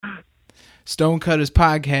Stonecutters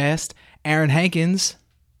Podcast. Aaron Hankins.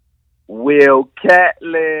 Will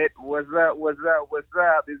Catlett. What's up? What's up? What's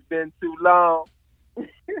up? It's been too long.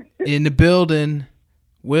 In the building.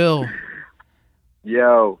 Will.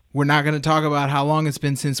 Yo. We're not going to talk about how long it's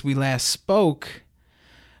been since we last spoke.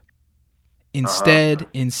 Instead,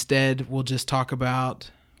 we'll just talk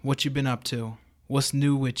about what you've been up to. What's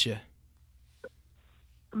new with you?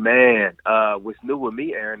 Man, what's new with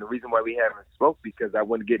me, Aaron? The reason why we haven't spoke because I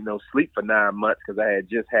wasn't getting no sleep for 9 months because I had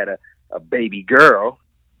just had a baby girl,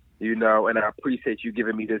 you know, and I appreciate you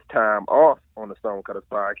giving me this time off on the Stonecutters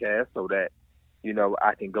Podcast so that, you know,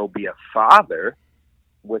 I can go be a father,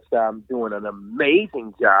 which I'm doing an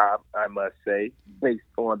amazing job, I must say, based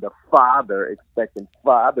on the Father Expecting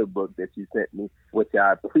Father book that you sent me, which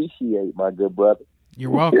I appreciate, my good brother.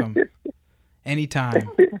 You're welcome.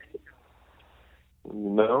 Anytime. You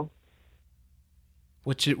know?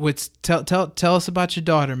 Tell us about your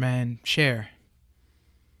daughter, man. Share.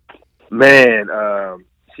 Man,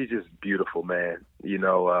 she's just beautiful, man. You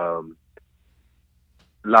know,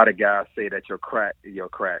 a lot of guys say that you're not your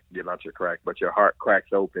crack, but your heart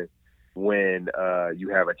cracks open when you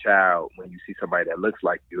have a child, when you see somebody that looks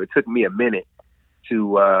like you. It took me a minute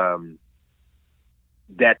to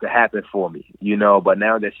that to happen for me, you know, but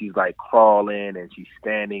now that she's like crawling and she's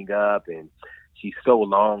standing up and she's so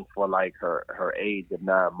long for like her age of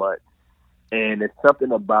 9 months. And it's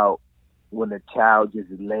something about when the child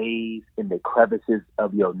just lays in the crevices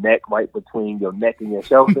of your neck, right between your neck and your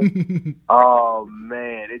shoulder. Oh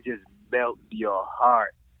man, it just melts your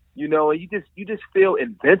heart. You know, and you just feel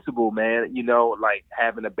invincible, man. You know, like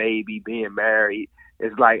having a baby, being married.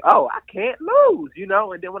 It's like, oh, I can't lose, you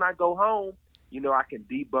know. And then when I go home, you know, I can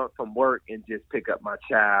debunk from work and just pick up my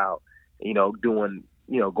child, you know, going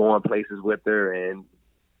places with her. And,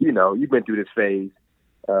 you know, you've been through this phase.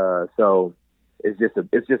 So it's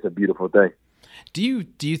just a beautiful thing. Do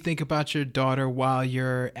you think about your daughter while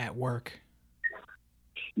you're at work?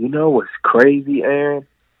 You know what's crazy, Aaron,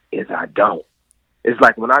 is I don't. It's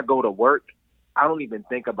like when I go to work, I don't even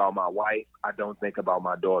think about my wife. I don't think about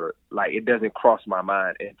my daughter. Like it doesn't cross my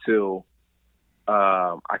mind until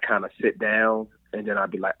I kind of sit down and then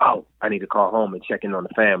I'd be like, oh, I need to call home and check in on the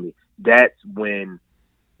family. That's when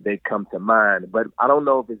they come to mind. But I don't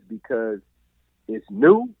know if it's because it's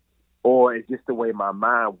new or it's just the way my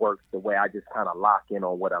mind works, the way I just kind of lock in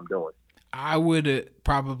on what I'm doing. I would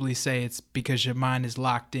probably say it's because your mind is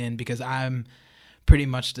locked in, because I'm pretty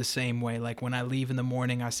much the same way. Like when I leave in the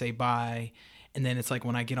morning, I say bye. And then it's like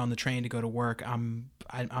when I get on the train to go to work, I'm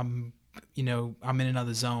in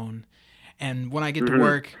another zone. And when I get to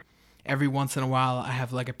work, every once in a while, I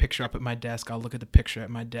have like a picture up at my desk. I'll look at the picture at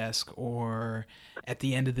my desk, or at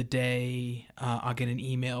the end of the day, I'll get an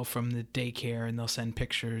email from the daycare and they'll send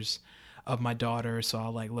pictures of my daughter. So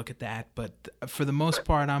I'll like look at that. But for the most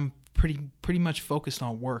part, I'm pretty much focused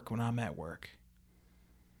on work when I'm at work.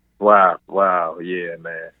 Wow. Yeah,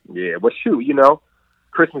 man. Yeah. Well, shoot, you know,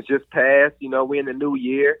 Christmas just passed. You know, we're in the new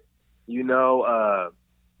year. You know,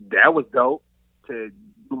 that was dope to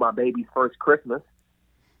do my baby's first Christmas.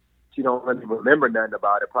 She don't really remember nothing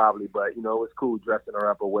about it probably, but, you know, it was cool dressing her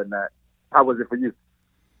up or whatnot. How was it for you?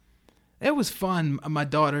 It was fun. My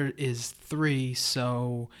daughter is 3,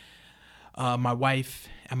 so my wife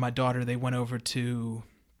and my daughter, they went over to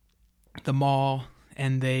the mall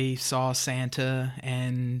and they saw Santa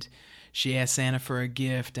and she asked Santa for a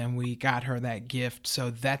gift and we got her that gift.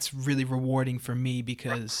 So that's really rewarding for me,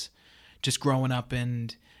 because just growing up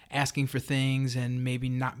and asking for things and maybe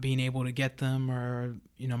not being able to get them, or,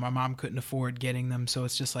 you know, my mom couldn't afford getting them. So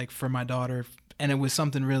it's just like for my daughter, and it was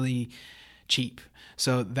something really cheap.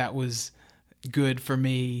 So that was good for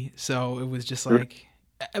me. So it was just like,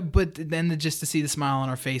 but then just to see the smile on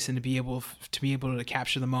her face and to be able to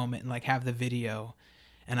capture the moment and like have the video,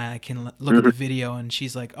 and I can look at the video and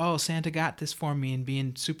she's like, oh, Santa got this for me, and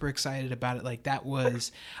being super excited about it. Like that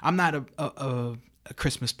was, I'm not a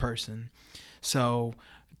Christmas person. So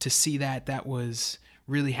to see that was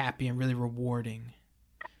really happy and really rewarding.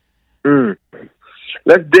 Let's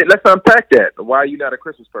unpack that. Why are you not a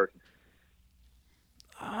Christmas person?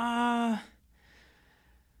 I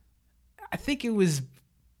think it was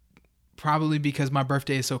probably because my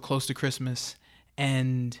birthday is so close to Christmas,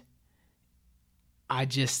 and I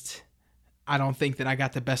don't think that I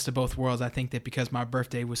got the best of both worlds. I think that because my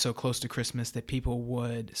birthday was so close to Christmas that people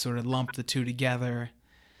would sort of lump the two together,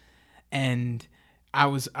 and I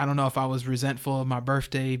don't know if I was resentful of my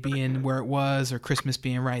birthday being where it was or Christmas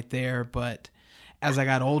being right there, but as I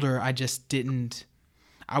got older,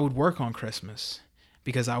 I would work on Christmas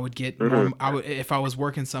because I would get, if I was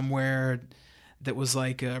working somewhere that was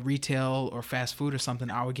like retail or fast food or something,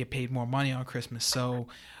 I would get paid more money on Christmas. So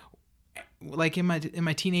like in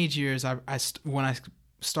my teenage years, when I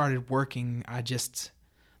started working, I just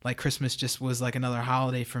like Christmas just was like another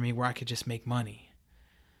holiday for me where I could just make money.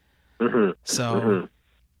 Mm-hmm. So Mm-hmm.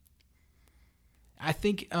 I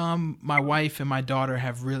think my wife and my daughter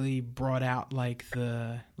have really brought out like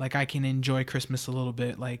I can enjoy Christmas a little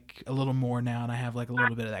bit, like a little more now, and I have like a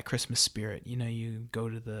little bit of that Christmas spirit. You know, you go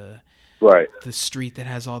to Right. the street that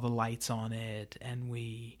has all the lights on it, and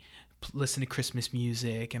we listen to Christmas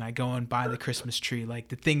music, and I go and buy the Christmas tree, like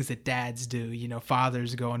the things that dads do. You know,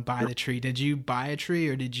 fathers go and buy the tree. Did you buy a tree,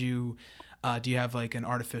 or do you have like an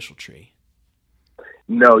artificial tree?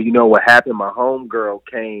 No, you know what happened? My homegirl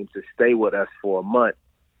came to stay with us for a month,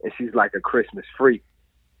 and she's like a Christmas freak.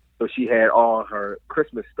 So she had all her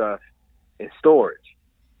Christmas stuff in storage.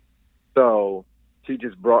 So she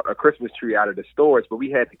just brought a Christmas tree out of the storage, but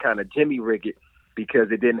we had to kind of jimmy rig it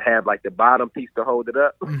because it didn't have like the bottom piece to hold it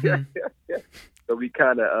up. Mm-hmm. So we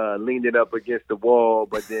kind of leaned it up against the wall,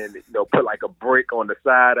 but then, put like a brick on the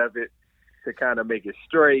side of it to kind of make it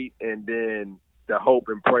straight, and then to hope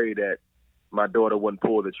and pray that my daughter wouldn't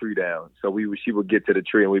pull the tree down. So she would get to the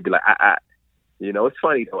tree and we'd be like, It's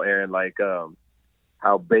funny though, Aaron, like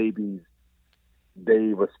how babies, they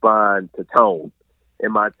respond to tone.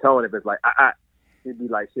 In my tone, if it's like,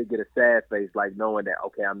 she'd get a sad face, like knowing that,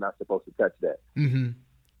 okay, I'm not supposed to touch that. Mm-hmm.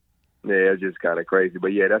 Yeah, it's just kind of crazy.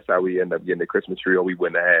 But yeah, that's how we end up getting the Christmas tree, or we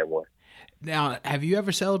wouldn't have had one. Now, have you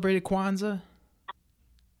ever celebrated Kwanzaa?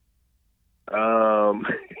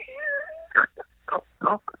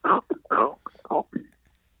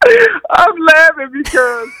 I'm laughing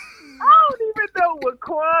because I don't even know what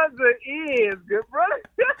Kwanzaa is, good brother.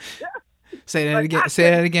 Say that again. Say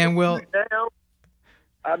that again, Will.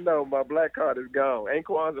 I know my black card is gone. Ain't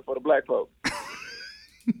Kwanzaa for the black folks?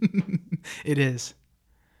 It is.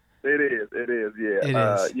 It is. Yeah. It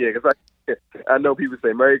is. Yeah, because I know people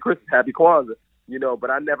say Merry Christmas, Happy Kwanzaa,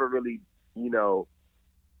 but I never really,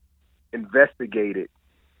 investigated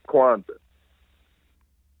Kwanzaa.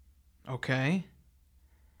 Okay.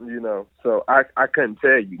 So I couldn't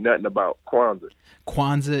tell you nothing about Kwanzaa.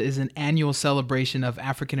 Kwanzaa is an annual celebration of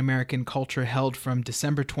African American culture held from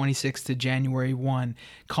December 26th to January 1,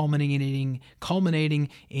 culminating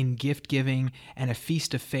in gift giving and a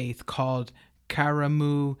feast of faith called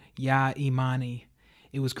Karamu Ya Imani.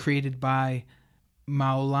 It was created by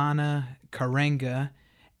Maulana Karenga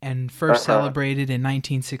and first celebrated in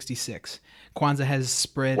 1966. Kwanzaa has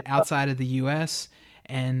spread outside of the U.S.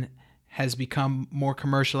 and has become more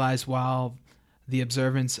commercialized while the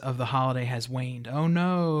observance of the holiday has waned. Oh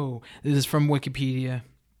no. This is from Wikipedia.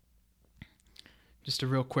 Just a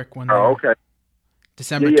real quick one there. Oh, okay.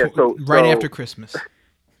 December, right after Christmas.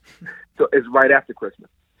 So it's right after Christmas.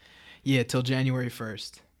 Yeah, till January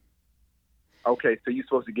 1st. Okay, so you're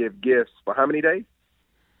supposed to give gifts for how many days?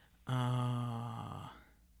 1,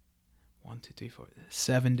 2, 3, 4,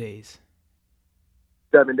 7 days.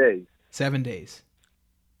 7 days. 7 days.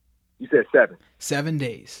 You said 7. 7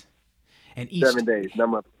 days. And each 7 days.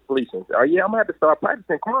 Number completions. Oh yeah, I'm gonna have to start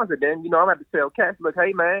practicing Kwanzaa then. I'm gonna have to tell Cass, look,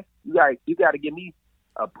 hey man, you gotta give me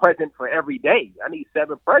a present for every day. I need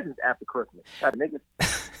 7 presents after Christmas. That nigga.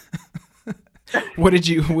 What'd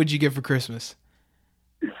you get for Christmas?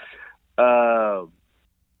 I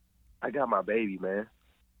got my baby, man.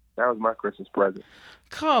 That was my Christmas present.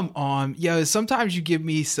 Come on, yo! Sometimes you give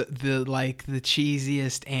me the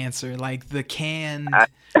cheesiest answer, like the canned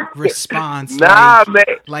response. Nah, man.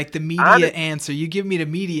 Like the media answer. You give me the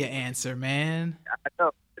media answer, man. I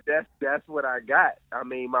know. That's what I got. I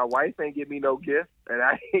mean, my wife ain't give me no gift, and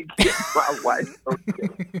I didn't give my wife no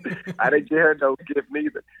gift. I didn't give her no gift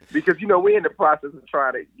neither, because we're in the process of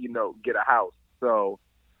trying to get a house. So,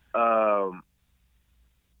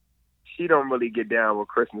 she don't really get down with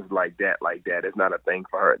Christmas like that. It's not a thing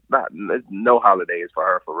for her. No holidays for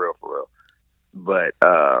her, for real. But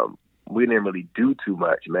we didn't really do too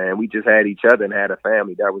much, man. We just had each other and had a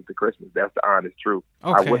family. That was the Christmas. That's the honest truth.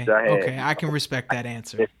 Okay. I wish I had. Okay, I can respect that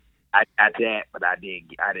answer. I got that, but I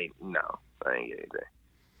didn't. No, I didn't get anything.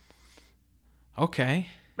 Okay.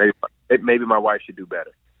 Maybe my wife should do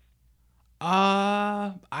better.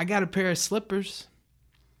 I got a pair of slippers.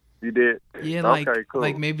 You did? Yeah, okay, cool.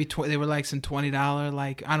 Like maybe they were like some $20,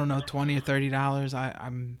 like I don't know, $20 or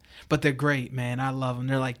 $30. But they're great, man. I love them.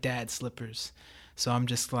 They're like dad slippers. So I'm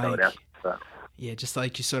just like, yeah, just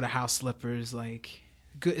like you sort of house slippers. Like,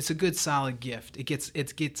 good. It's a good solid gift. It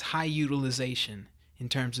gets high utilization in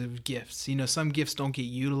terms of gifts. Some gifts don't get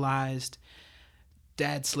utilized.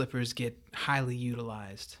 Dad slippers get highly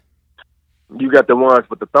utilized. You got the ones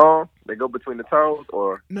with the thong? They go between the toes,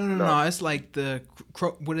 or No. no? It's like the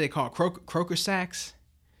what do they call it? Croaker sacks?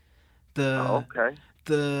 Oh, The okay.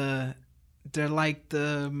 the they're like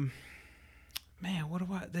the man. What do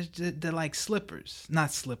I? They're like slippers,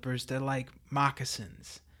 not slippers. They're like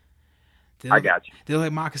moccasins. They I look, got you. they look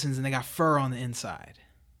like moccasins, and they got fur on the inside.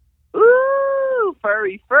 Ooh,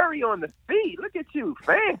 furry on the feet. Look at you,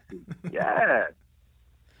 fancy. Yeah.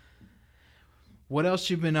 What else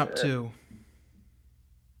you been up to?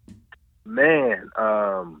 Man,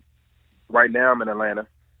 right now I'm in Atlanta,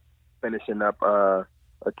 finishing up a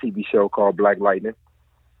TV show called Black Lightning,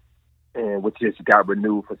 and which just got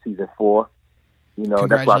renewed for season 4. You know,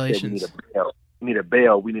 that's why I said we need Congratulations. a bell. We need a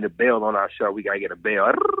bell. We need a bell on our show. We gotta get a bell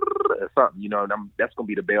or something. You know, and that's gonna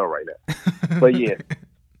be the bell right now. But yeah,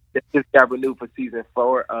 it just got renewed for season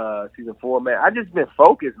 4. Season 4, man. I just been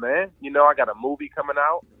focused, man. You know, I got a movie coming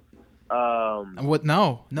out. What?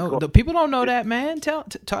 No. The people don't know that, man.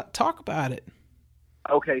 Talk about it.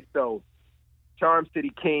 Okay, so Charm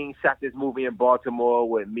City King shot this movie in Baltimore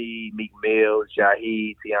with me, Meek Mill,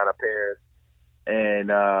 Jaheed, Tiana Paris,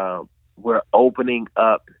 and we're opening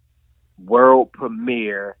up world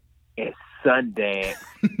premiere at Sundance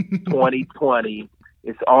 2020.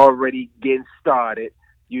 It's already getting started,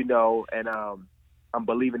 you know, and I'm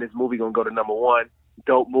believing this movie gonna go to #1.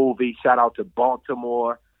 Dope movie. Shout out to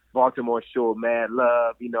Baltimore. Baltimore showed mad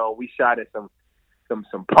love. You know, we shot at some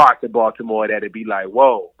parts of Baltimore that'd be like,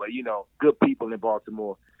 whoa, but you know, good people in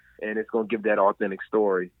Baltimore, and it's gonna give that authentic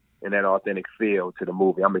story and that authentic feel to the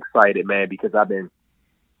movie. I'm excited, man, because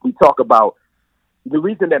we talk about the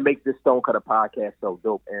reason that makes this Stonecutter podcast so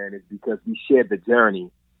dope, Aaron, is because we share the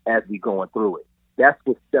journey as we going through it. That's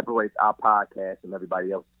what separates our podcast from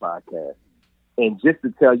everybody else's podcast. And just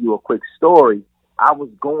to tell you a quick story, I was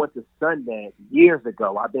going to Sundance years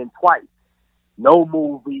ago. I've been twice. No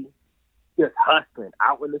movie, just hustling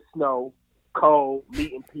out in the snow, cold,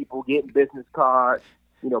 meeting people, getting business cards.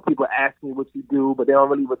 You know, people ask me what you do, but they don't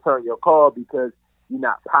really return your call because you're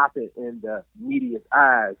not popping in the media's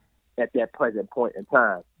eyes at that present point in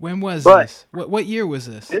time. When was this? What year was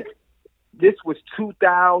this? This was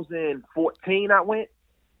 2014 I went.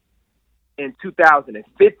 In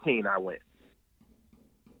 2015 I went.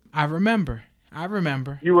 I remember.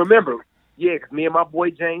 You remember? Yeah, because me and my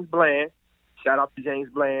boy James Bland, shout out to James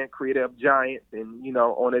Bland, creator of Giants, and, you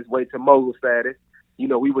know, on his way to mogul status. You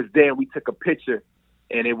know, we was there and we took a picture,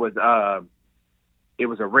 and it was a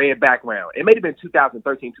red background. It may have been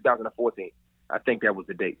 2013, 2014. I think that was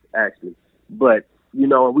the date, actually. But, you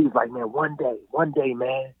know, and we was like, man, one day,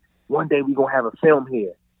 man, one day we going to have a film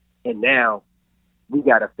here. And now we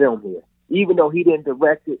got a film here. Even though he didn't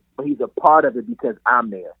direct it, but he's a part of it because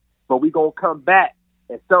I'm there. But we going to come back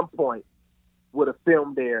at some point with a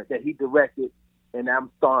film there that he directed and I'm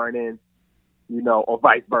starring in, you know, or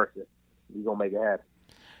vice versa. We going to make it happen.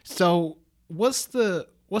 So what's the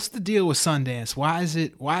deal with Sundance? Why is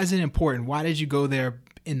it important? Why did you go there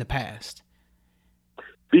in the past?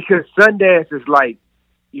 Because Sundance is like,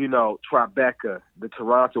 you know, Tribeca, the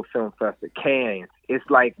Toronto Film Festival, Cannes. It's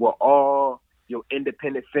like where all your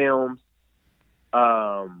independent films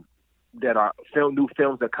that are new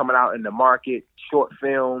films that are coming out in the market, short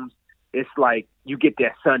films. It's like you get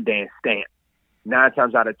that Sundance stamp. 9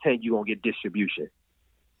 times out of 10, you're going to get distribution.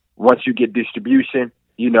 Once you get distribution,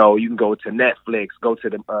 you know, you can go to Netflix, go to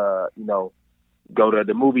the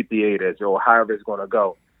movie theaters or however it's going to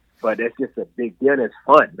go. But it's just a big deal. It's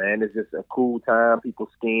fun, man. It's just a cool time. People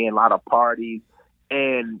skiing, a lot of parties,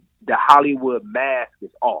 and the Hollywood mask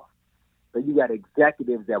is off. So you got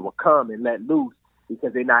executives that will come and let loose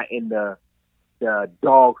because they're not in the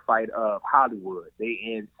dogfight of Hollywood. They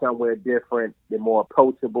in somewhere different. They're more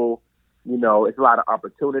approachable. You know, it's a lot of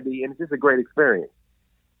opportunity, and it's just a great experience.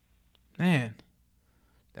 Man,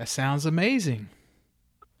 that sounds amazing.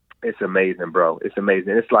 It's amazing, bro. It's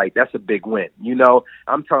amazing. It's like, that's a big win. You know,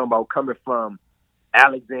 I'm talking about coming from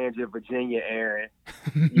Alexandria, Virginia, Aaron,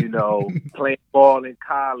 you know, playing ball in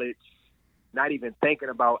college, not even thinking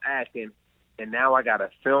about acting, and now I got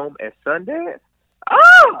a film at Sundance.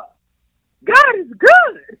 Oh, God is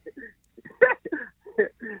good.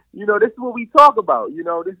 You know, this is what we talk about. You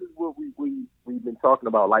know, this is what we've been talking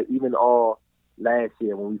about. Like, even all last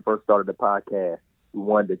year when we first started the podcast, we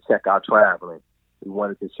wanted to check out traveling. We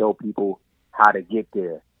wanted to show people how to get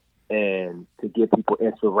there and to give people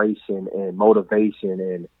inspiration and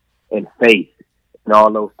motivation and faith and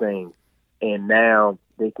all those things. And now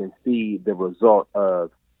they can see the result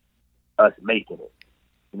of us making it.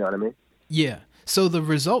 You know what I mean? Yeah. So the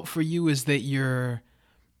result for you is that your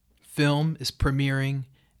film is premiering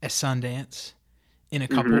at Sundance in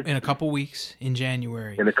a couple weeks in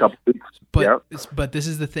January. In a couple weeks. But but this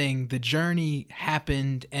is the thing, the journey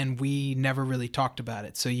happened and we never really talked about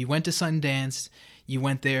it. So you went to Sundance, you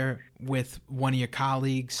went there with one of your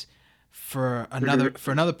colleagues for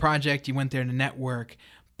another project, you went there to network,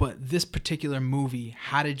 but this particular movie,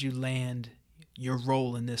 how did you land your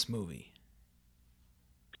role in this movie?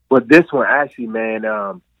 Well, this one actually, man,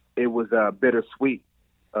 it was bittersweet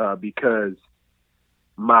because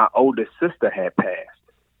my oldest sister had passed.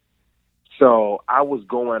 So I was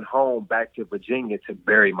going home back to Virginia to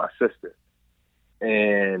bury my sister.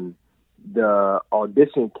 And the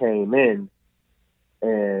audition came in,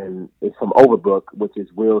 and it's from Overbrook, which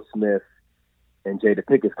is Will Smith and Jada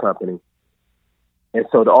Pickett's company. And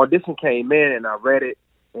so the audition came in, and I read it,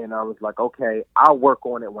 and I was like, okay, I'll work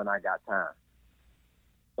on it when I got time.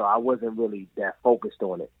 So I wasn't really that focused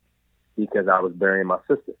on it because I was burying my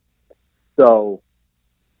sister. So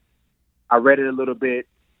I read it a little bit,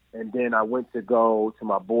 and then I went to go to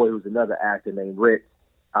my boy, who's another actor named Rich,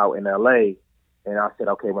 out in L.A., and I said,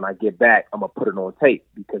 okay, when I get back, I'm going to put it on tape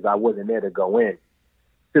because I wasn't there to go in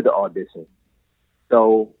to the audition.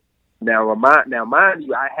 So now mind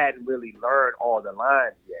you, I hadn't really learned all the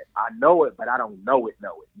lines yet. I know it, but I don't know it.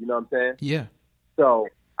 You know what I'm saying? Yeah. So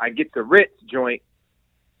I get to Rick's joint,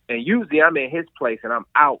 and usually I'm in his place, and I'm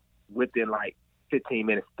out within like 15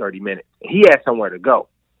 minutes, 30 minutes. He had somewhere to go.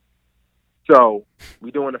 So we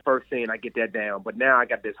doing the first scene, I get that down, but now I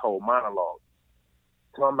got this whole monologue.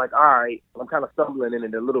 So I'm like, all right, I'm kind of stumbling in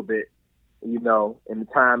it a little bit, you know, and the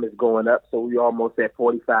time is going up, so we almost at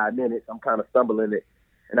 45 minutes. I'm kind of stumbling it.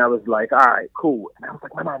 And I was like, all right, cool. And I was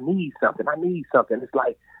like, man, I need something. It's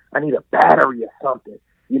like, I need a battery or something,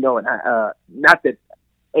 you know, and I, not that,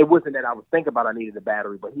 it wasn't that I was thinking about I needed a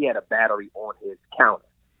battery, but he had a battery on his counter.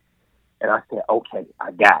 And I said, okay,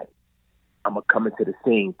 I got it. I'm going to come into the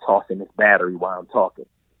scene tossing this battery while I'm talking.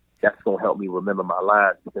 That's going to help me remember my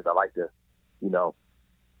lines because I like to, you know,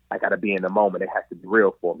 I got to be in the moment. It has to be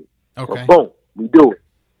real for me. Okay. So, boom, we do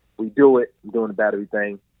it. I'm doing the battery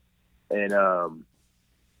thing. And,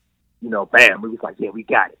 you know, bam, we was like, yeah, we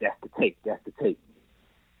got it. That's the tape.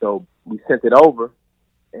 So we sent it over,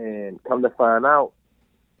 and come to find out,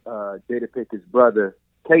 Jada Pickett's brother,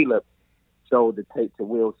 Caleb, showed the tape to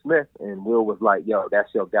Will Smith, and Will was like, yo,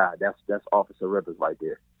 that's your guy. That's Officer Rivers right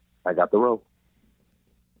there. I got the role.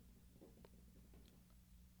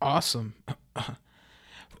 Awesome.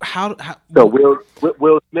 So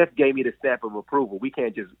Will Smith gave me the stamp of approval. We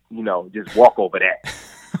can't just walk over that.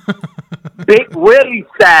 Big Willie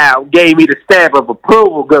style gave me the stamp of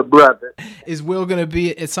approval, good brother. Is Will going to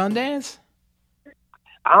be at Sundance?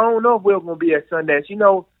 I don't know if Will's going to be at Sundance. You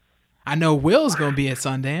know, I know Will's going to be at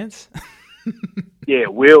Sundance. Yeah,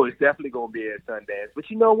 Will is definitely going to be at Sundance. But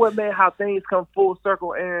you know what, man, how things come full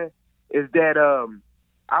circle, Aaron, is that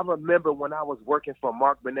I remember when I was working for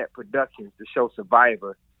Mark Burnett Productions, the show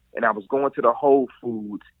Survivor, and I was going to the Whole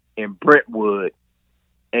Foods in Brentwood,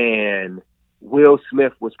 and Will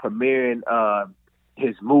Smith was premiering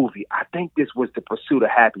his movie. I think this was The Pursuit of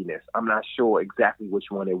Happiness. I'm not sure exactly which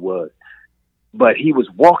one it was. But he was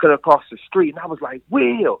walking across the street, and I was like,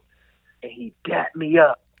 Will! And he dapped me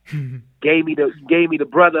up, gave me the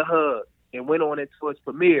brother hug, and went on into his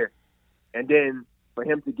premiere. And then for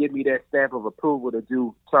him to give me that stamp of approval to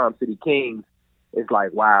do Charm City Kings, it's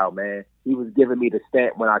like, wow, man. He was giving me the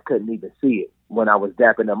stamp when I couldn't even see it, when I was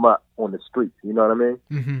dapping him up on the streets. You know what I mean?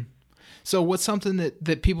 Mm-hmm. So what's something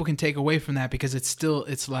that people can take away from that? Because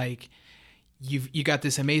it's like you got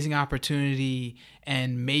this amazing opportunity,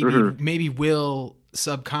 and maybe Will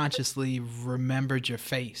subconsciously remembered your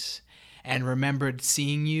face and remembered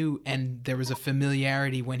seeing you, and there was a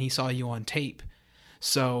familiarity when he saw you on tape.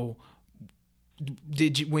 So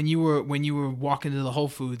did you, when you were walking to the Whole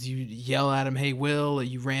Foods, you yell at him, "Hey, Will," or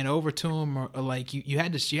you ran over to him, or like you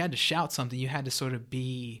had to shout something. You had to sort of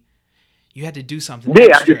you had to do something.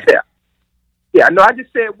 Yeah, extra. I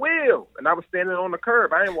just said Will, and I was standing on the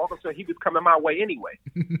curb. I didn't walk up to him. He was coming my way anyway,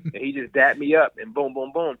 and he just dapped me up, and boom,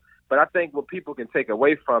 boom, boom. But I think what people can take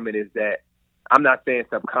away from it is that I'm not saying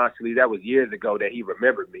subconsciously, that was years ago that he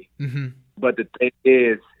remembered me. Mm-hmm. But the thing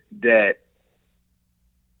is that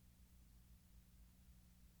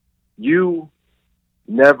you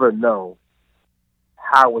never know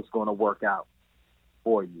how it's going to work out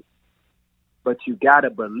for you. But you got to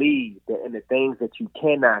believe that in the things that you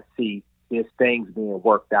cannot see, there's things being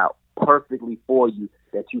worked out perfectly for you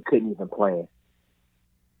that you couldn't even plan.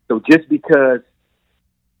 So just because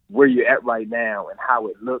where you're at right now and how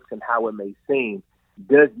it looks and how it may seem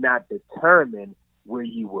does not determine where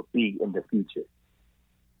you will be in the future.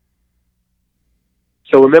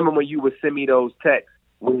 So remember when you would send me those texts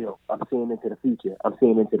Will, I'm seeing into the future. I'm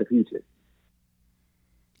seeing into the future.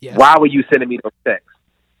 Yes. Why were you sending me those texts?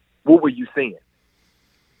 What were you seeing?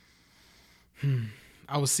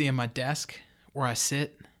 I was seeing my desk where I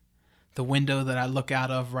sit, the window that I look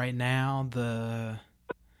out of right now, the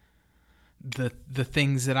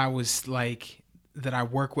things that I was like that I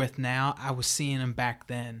work with now. I was seeing them back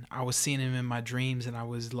then. I was seeing them in my dreams, and I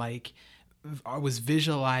was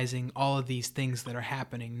visualizing all of these things that are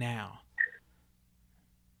happening now.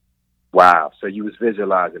 Wow. So you was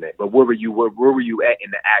visualizing it. But where were you at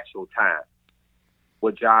in the actual time?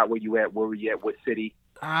 What job were you at? Where were you at? What city?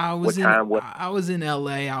 I was in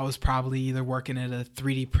LA. I was probably either working at a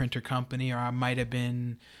 3D printer company, or I might have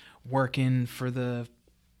been working for the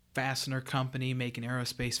fastener company making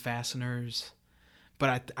aerospace fasteners.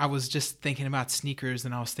 But I was just thinking about sneakers,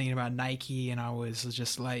 and I was thinking about Nike, and I was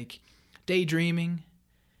just like daydreaming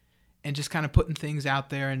and just kind of putting things out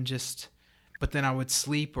there, and just, but then I would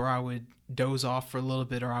sleep, or I would doze off for a little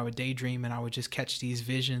bit, or I would daydream, and I would just catch these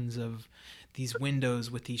visions of these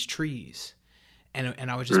windows with these trees.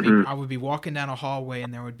 And I would just I would be walking down a hallway,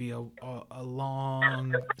 and there would be a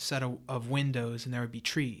long set of windows, and there would be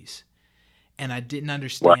trees. And I didn't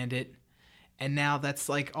understand it. And now that's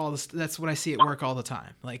like that's what I see at work all the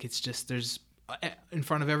time. Like, it's just, there's in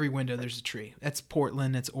front of every window there's a tree. That's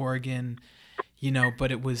Portland, that's Oregon,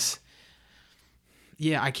 but it was,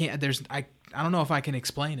 yeah, I don't know if I can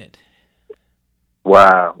explain it.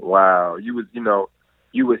 Wow. You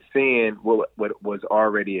was seeing what was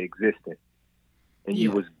already existing, and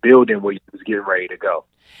you was building where you was getting ready to go.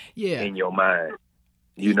 Yeah. In your mind,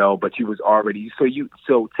 but you was already,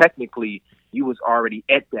 so technically you was already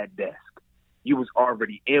at that desk. You was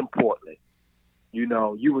already in Portland. You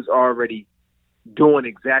was already doing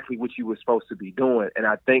exactly what you were supposed to be doing. And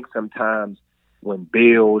I think sometimes when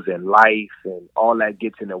bills and life and all that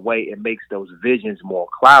gets in the way, it makes those visions more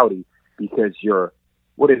cloudy, because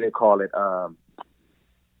what do they call it?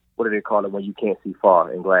 What do they call it when you can't see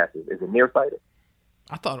far in glasses? Is it nearsighted?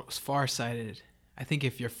 I thought it was farsighted. I think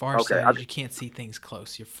if you're farsighted, you can't see things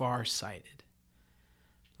close. You're farsighted.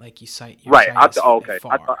 Like you sight your right. sight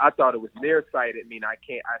I thought it was nearsighted. Mean I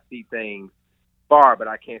see things far, but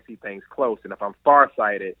I can't see things close. And if I'm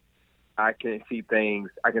farsighted, I can see things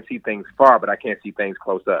far, but I can't see things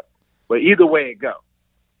close up. But either way it goes,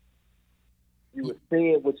 you were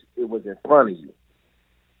seeing which it was in front of you.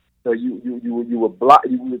 So you were blocked.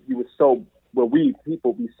 You were so, well, we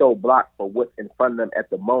people be so blocked for what's in front of them at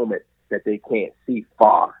the moment that they can't see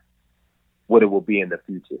far what it will be in the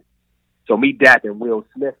future. So me dapping Will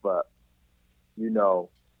Smith up, now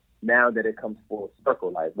that it comes full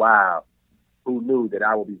circle, like, wow, who knew that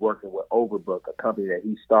I would be working with Overbook, a company that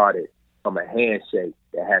he started from a handshake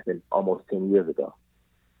that happened almost 10 years ago.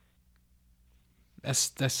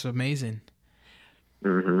 That's amazing.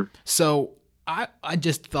 Mm-hmm. So I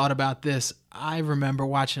just thought about this. I remember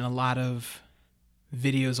watching a lot of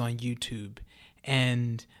videos on YouTube,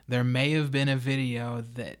 and there may have been a video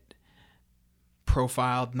that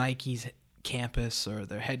profiled Nike's campus or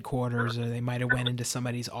their headquarters, or they might have went into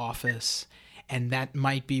somebody's office, and that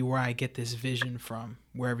might be where I get this vision from,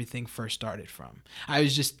 where everything first started from. I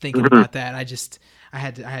was just thinking about that. I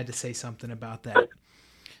had to say something about that.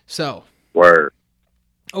 So, word.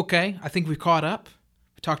 Okay, I think we caught up.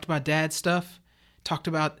 We talked about dad stuff, talked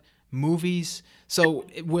about movies. So,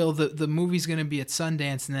 Will, the movie's going to be at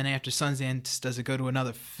Sundance, and then after Sundance, does it go to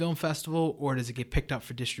another film festival, or does it get picked up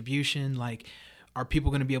for distribution? Like, are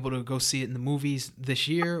people going to be able to go see it in the movies this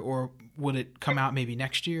year, or would it come out maybe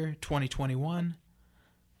next year, 2021?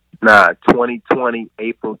 Nah, 2020,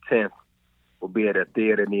 April 10th, will be at a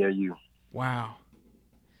theater near you. Wow.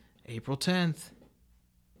 April 10th,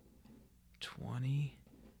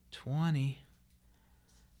 2020.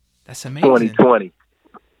 That's amazing. 2020.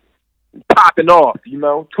 Popping off,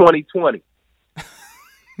 2020.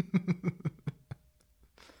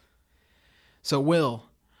 So, Will,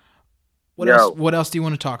 what else do you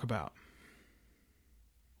want to talk about?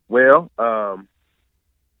 Well,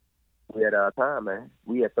 we had our time, man.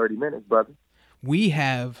 We had 30 minutes, brother. We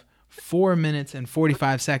have 4 minutes and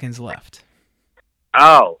 45 seconds left.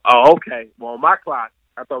 Oh, okay. Well, on my clock,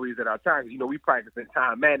 I thought we was at our time. We practicing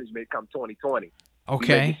time management come 2020.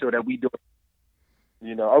 Okay. Making sure that we do it.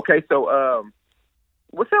 Okay, so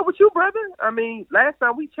what's up with you, brother? I mean, last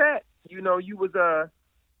time we chat, you was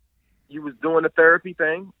doing the therapy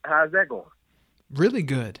thing. How's that going? Really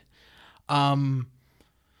good. What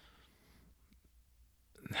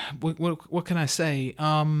can I say?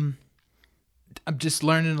 I'm just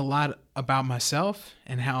learning a lot about myself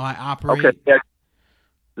and how I operate. Okay. Yeah.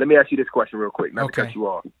 Let me ask you this question real quick, not to cut you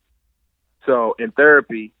off. So, in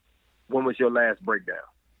therapy, when was your last breakdown?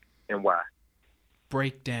 and why?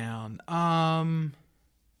 Breakdown.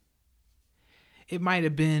 It might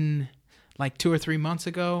have been like 2 or 3 months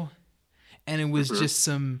ago, and it was just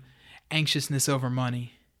some anxiousness over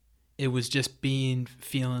money. It was just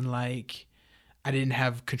feeling like I didn't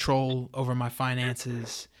have control over my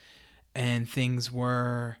finances, and things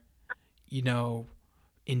were,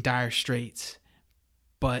 in dire straits.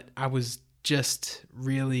 But I was just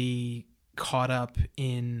really caught up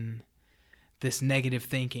in this negative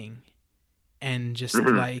thinking and just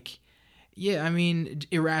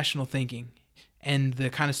irrational thinking and the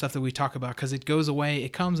kind of stuff that we talk about, because it goes away,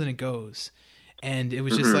 it comes and it goes. And it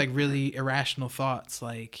was just like really irrational thoughts,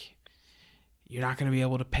 like, you're not going to be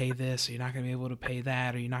able to pay this, or you're not going to be able to pay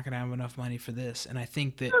that, or you're not going to have enough money for this. And I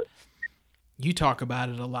think that you talk about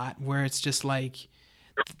it a lot, where it's just like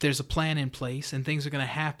there's a plan in place and things are going to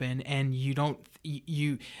happen, and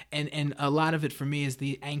and a lot of it for me is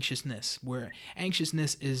the anxiousness, where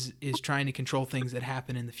anxiousness is trying to control things that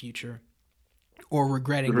happen in the future, or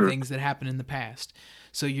regretting things that happen in the past.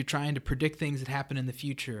 So you're trying to predict things that happen in the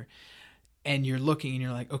future, and you're looking and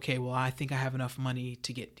you're like, okay, well, I think I have enough money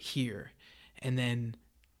to get here. And then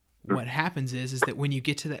what happens is that when you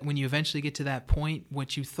eventually get to that point,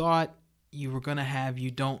 what you thought you were going to have,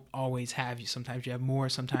 you don't always have. Sometimes you have more,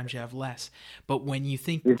 sometimes you have less. But when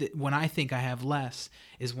I think I have less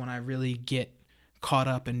is when I really get caught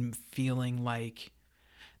up in feeling like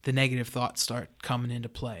the negative thoughts start coming into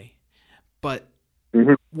play. But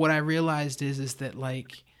what I realized is that,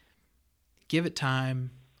 like, give it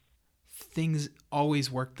time, things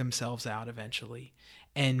always work themselves out eventually.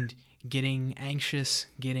 And getting anxious,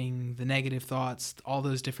 getting the negative thoughts, all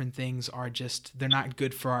those different things they're not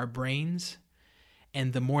good for our brains.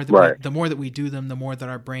 And the more that we do them, the more that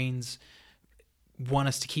our brains want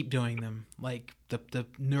us to keep doing them. Like the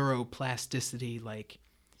neuroplasticity, like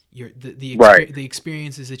the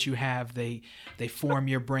experiences that you have, they form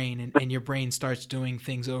your brain, and your brain starts doing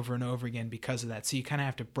things over and over again because of that. So you kind of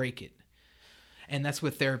have to break it. And that's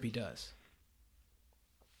what therapy does.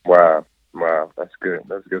 Wow, that's good.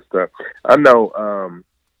 That's good stuff. I know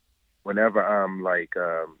whenever I'm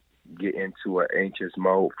get into an anxious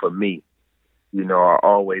mode, for me, I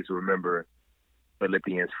always remember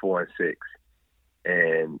Philippians 4:6,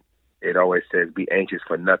 and it always says, "Be anxious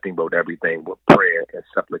for nothing, but everything with prayer and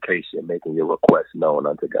supplication, making your requests known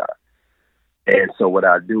unto God." And so what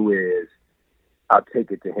I do is I'll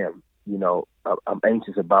take it to Him. I'm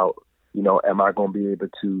anxious about, am I going to be able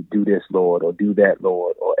to do this, Lord, or do that,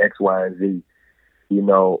 Lord, or X, Y, and Z,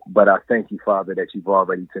 but I thank you, Father, that you've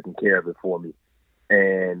already taken care of it for me,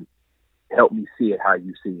 and help me see it how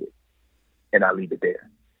you see it. And I leave it there.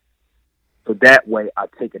 So that way I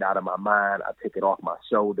take it out of my mind, I take it off my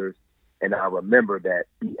shoulders, and I remember that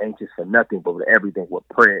be anxious for nothing, but with everything with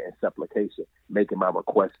prayer and supplication, making my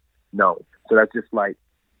requests known. So that's just like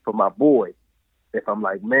for my boy, if I'm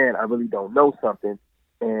like, man, I really don't know something,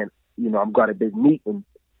 and, I've got a big meeting,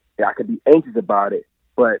 I could be anxious about it,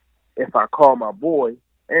 but if I call my boy,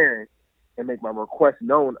 Aaron, and make my request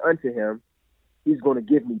known unto him, he's going to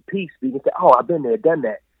give me peace. He can say, oh, I've been there, done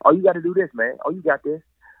that. Oh, you got to do this, man. Oh, you got this.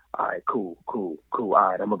 All right, cool. All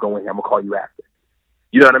right, I'm going to go in here. I'm going to call you after.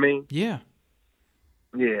 You know what I mean? Yeah.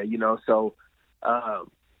 Yeah, so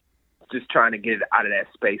just trying to get it out of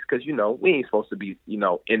that space, because, we ain't supposed to be,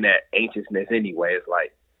 in that anxiousness anyway. It's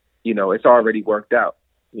like, it's already worked out.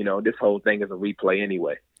 This whole thing is a replay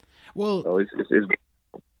anyway. Well, so it's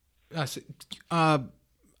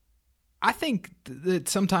I think that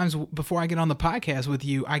sometimes before I get on the podcast with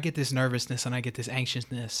you, I get this nervousness and I get this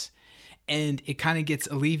anxiousness, and it kind of gets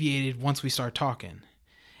alleviated once we start talking.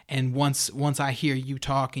 And once I hear you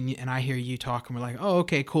talk and I hear you talk, and we're like, oh,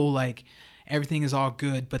 okay, cool. Like, everything is all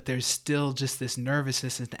good, but there's still just this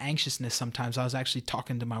nervousness and anxiousness sometimes. I was actually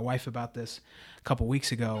talking to my wife about this a couple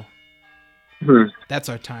weeks ago. That's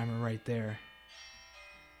our timer right there.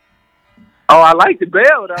 Oh, I like the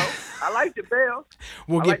bell, though. I like the bell.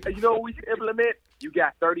 You know what we should implement? You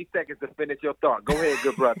got 30 seconds to finish your thought. Go ahead,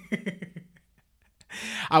 good brother.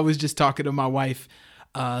 I was just talking to my wife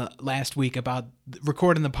last week about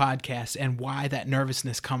recording the podcast and why that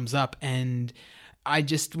nervousness comes up. And I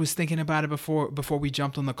just was thinking about it before we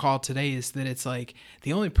jumped on the call today, is that it's like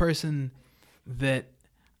the only person that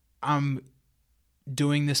I'm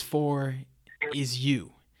doing this for is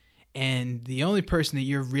you. And the only person that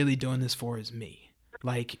you're really doing this for is me.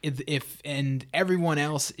 Like, if and everyone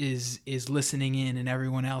else is listening in, and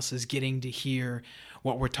everyone else is getting to hear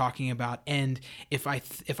what we're talking about. And if I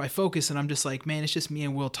focus and I'm just like, man, it's just me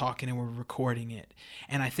and Will talking and we're recording it,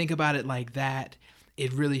 and I think about it like that,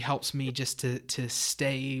 it really helps me just to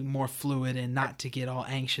stay more fluid and not to get all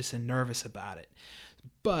anxious and nervous about it.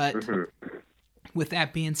 But with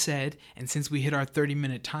that being said, and since we hit our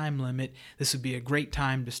 30-minute time limit, this would be a great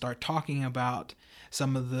time to start talking about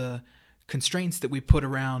some of the constraints that we put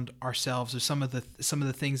around ourselves, or some of the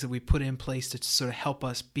things that we put in place to sort of help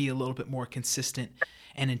us be a little bit more consistent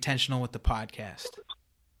and intentional with the podcast.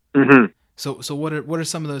 So what are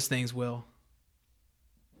some of those things, Will?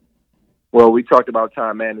 Well, we talked about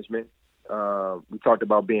time management. We talked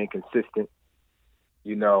about being consistent.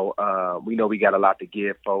 We know we got a lot to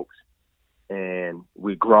give, folks, and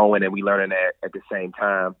we're growing and we learning at the same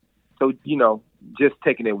time. So, just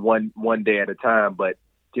taking it one day at a time, but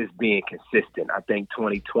just being consistent. I think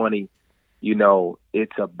 2020,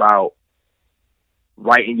 it's about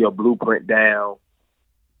writing your blueprint down,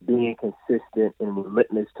 being consistent and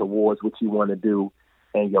relentless towards what you want to do,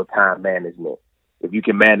 and your time management. If you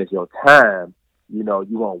can manage your time, you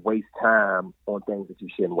won't waste time on things that you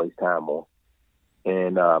shouldn't waste time on.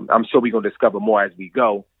 And I'm sure we're going to discover more as we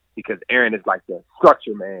go, because Aaron is like the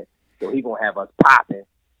structure man. So he's going to have us popping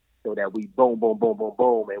so that we boom, boom, boom, boom,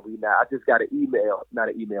 boom. And I just got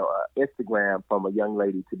Instagram from a young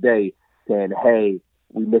lady today saying, hey,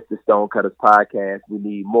 we missed the Stonecutters podcast. We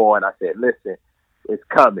need more. And I said, listen, it's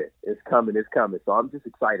coming. It's coming. It's coming. So I'm just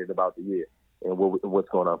excited about the year and what's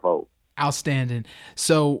going to unfold. Outstanding.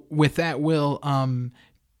 So with that, Will,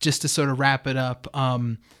 just to sort of wrap it up,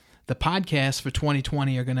 the podcasts for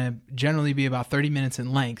 2020 are going to generally be about 30 minutes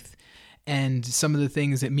in length. And some of the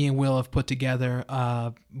things that me and Will have put together,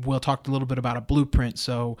 Will talked a little bit about a blueprint.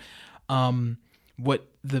 So what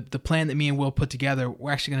the plan that me and Will put together,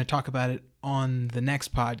 we're actually going to talk about it on the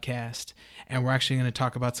next podcast. And we're actually going to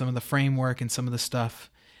talk about some of the framework and some of the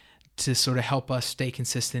stuff to sort of help us stay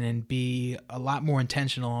consistent and be a lot more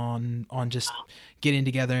intentional on just getting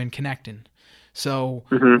together and connecting. So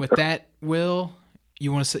with that, Will,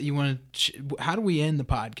 how do we end the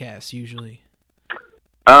podcast usually?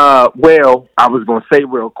 Well, I was going to say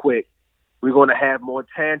real quick, we're going to have more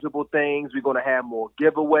tangible things. We're going to have more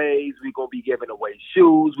giveaways. We're going to be giving away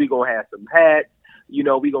shoes. We're going to have some hats. We're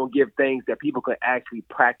going to give things that people can actually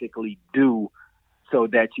practically do so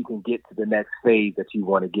that you can get to the next phase that you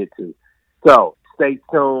want to get to. So stay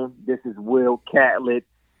tuned. This is Will Catlett,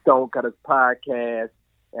 Stonecutters Podcast,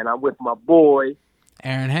 and I'm with my boy,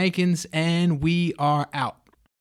 Aaron Hankins, and we are out.